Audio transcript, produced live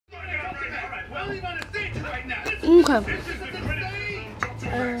Okay.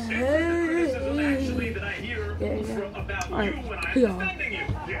 Alright, here.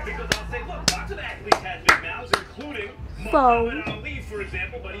 So,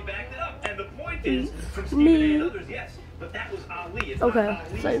 me. Okay,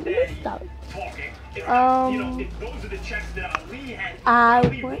 so let me stop. I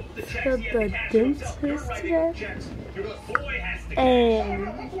went to the dentist today and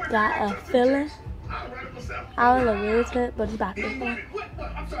got a filling. I don't know where it's at, but it's back there.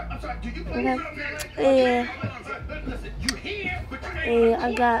 Okay. And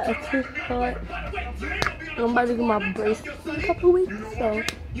I got a tooth cut. I'm about to get my brace in a couple weeks, so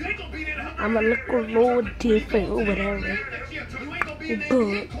I'm gonna look a little different or whatever.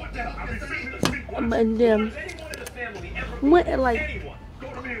 And then went and like,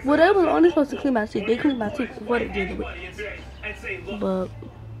 well, they was only supposed to clean my teeth. They cleaned my teeth before they did it. But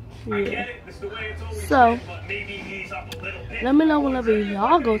yeah. So let me know whenever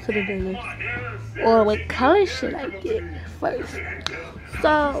y'all go to the dentist or what color should I get first.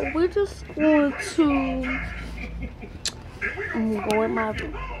 So we're just going to go in my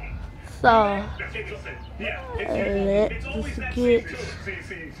room. So let's just get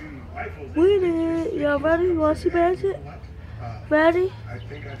with it. Y'all ready? You want to see Magic? Ready?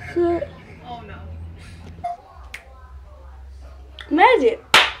 Sit. Magic.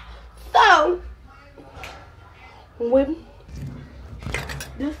 So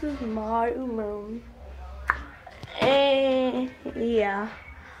this is my room. And yeah,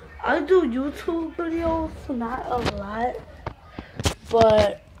 I do YouTube videos, not a lot,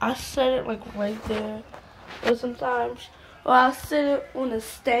 but I set it like right there. Or sometimes, or I set it on the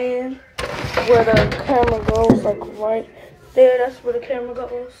stand where the camera goes, like right there. That's where the camera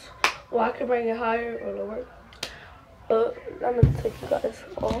goes. Or I can bring it higher or lower. But I'm gonna take you guys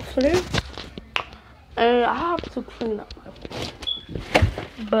off of there. And I have to clean up my room.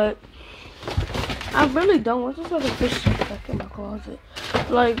 But I really don't. I just have to push stuff back in my closet.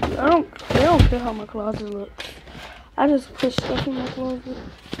 Like, they don't care how my closet looks. I just push stuff in my closet.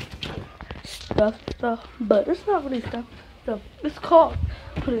 Stuff. But it's not really stuff. It's called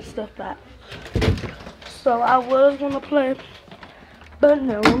putting stuff back. So I was gonna play, but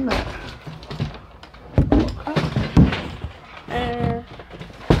no, I'm not. And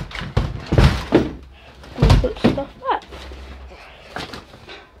I'm gonna put stuff back.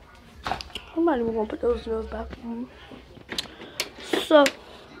 I'm not even gonna put those nails back on. So,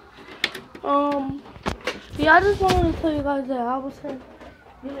 yeah, I just wanted to tell you guys that I was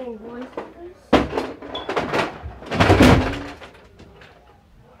getting voices.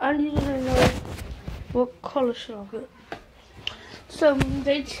 I needed to know what color should I get. So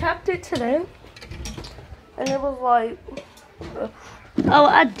they checked it today, and it was like, oh,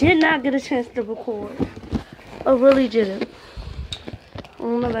 I did not get a chance to record. I really didn't.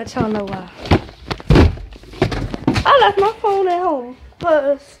 I'm gonna let y'all know why. I left my phone at home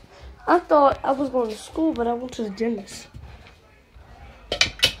because I thought I was going to school, but I went to the dentist.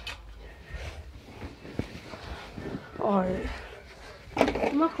 Alright.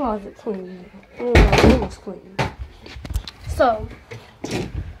 My closet clean. Oh, my room is clean. So,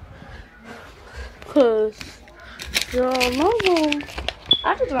 because, y'all, my room,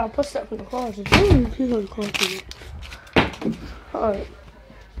 I just gotta put stuff in the closet. I don't even feel in the closet. Alright.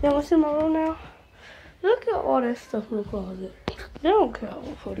 Y'all wanna see my room now? Look at all that stuff in the closet. They don't care how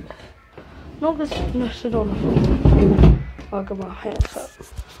I put it. No, there's nothing on the floor. I'll get my hands up.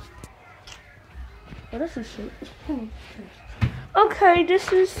 Oh, this is shit. Okay,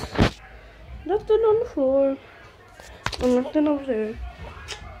 this is nothing on the floor. And nothing over there.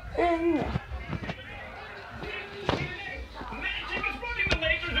 And yeah.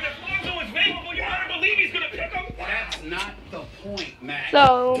 That's not the point, Matt.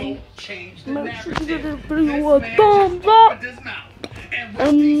 So, don't change the make sure narrative. you give this video a thumbs up.